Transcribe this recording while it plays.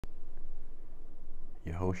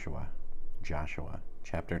Yehoshua, Joshua,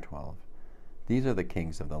 chapter 12. These are the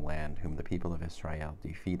kings of the land whom the people of Israel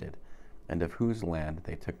defeated, and of whose land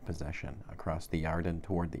they took possession, across the Yarden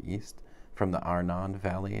toward the east, from the Arnon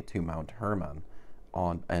valley to Mount Hermon,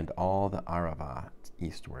 and all the Arava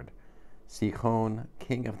eastward. Sihon,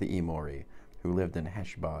 king of the Emori, who lived in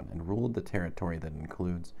Heshbon and ruled the territory that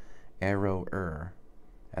includes Aroer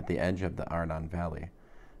at the edge of the Arnon valley,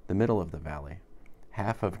 the middle of the valley,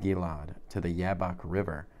 half of Gilad to the Yabok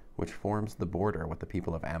river, which forms the border with the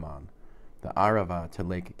people of Ammon, the Arava to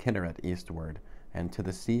Lake Kinneret eastward, and to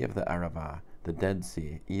the sea of the Arava, the Dead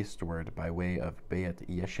Sea, eastward by way of Beit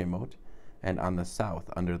Yeshimot, and on the south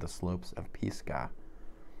under the slopes of Pisgah.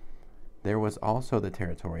 There was also the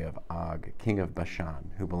territory of Og, king of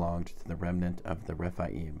Bashan, who belonged to the remnant of the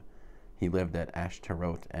Rephaim. He lived at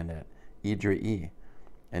Ashtaroth and at Edrei,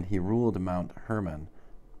 and he ruled Mount Hermon,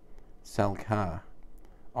 Salcah,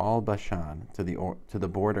 all Bashan, to the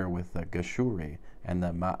border with the Geshuri and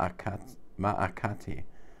the Ma'akati,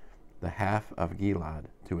 the half of Gilad,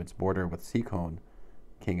 to its border with Sihon,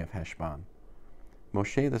 king of Heshbon.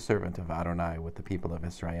 Moshe the servant of Adonai with the people of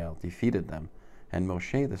Israel defeated them, and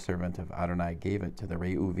Moshe the servant of Adonai gave it to the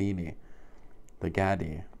Reuveni, the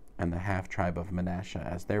Gadi, and the half-tribe of Manasseh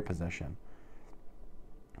as their possession.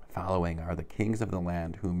 Following are the kings of the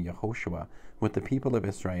land whom Yehoshua with the people of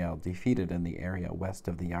Israel defeated in the area west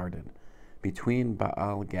of the Yarden, between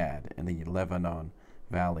Baal Gad and the Lebanon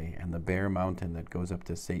valley and the bare mountain that goes up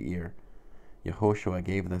to Seir. Yehoshua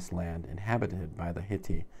gave this land, inhabited by the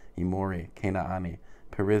Hitti, Emori, Canaani,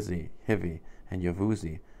 Perizzi, Hivi, and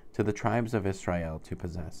Yevuzi, to the tribes of Israel to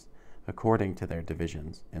possess, according to their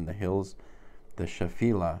divisions, in the hills, the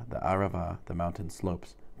Shephelah, the Arava, the mountain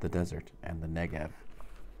slopes, the desert, and the Negev.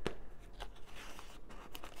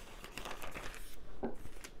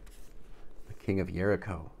 The king of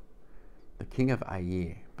Jericho, the king of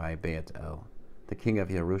Ai by Beit El, the king of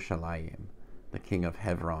Yerushalayim, the king of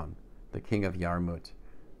Hebron, the king of Yarmut,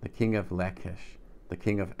 the king of Lachish, the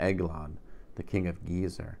king of Eglon, the king of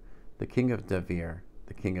Gezer, the king of Davir,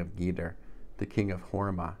 the king of Geder, the king of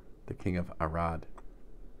Hormah, the king of Arad,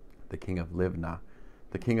 the king of Libnah,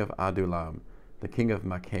 the king of Adulam, the king of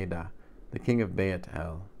Makeda, the king of Beit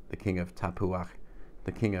El, the king of Tapuach,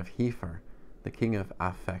 the king of Hefer, the king of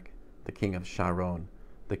Aphek, the king of Sharon,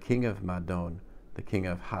 the king of Madon, the king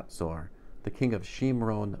of Hatzor, the king of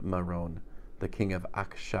Shimron Maron, the king of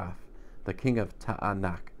Akshaph, the king of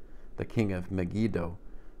Ta'anak, the king of Megiddo,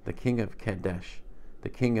 the king of Kadesh, the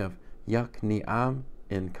king of Yokneam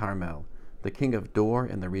in Carmel, the king of Dor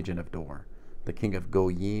in the region of Dor, the king of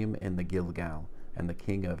Goyim in the Gilgal, and the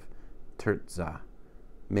king of Tirzah,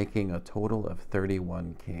 making a total of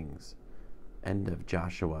 31 kings. End of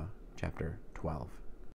Joshua chapter 12.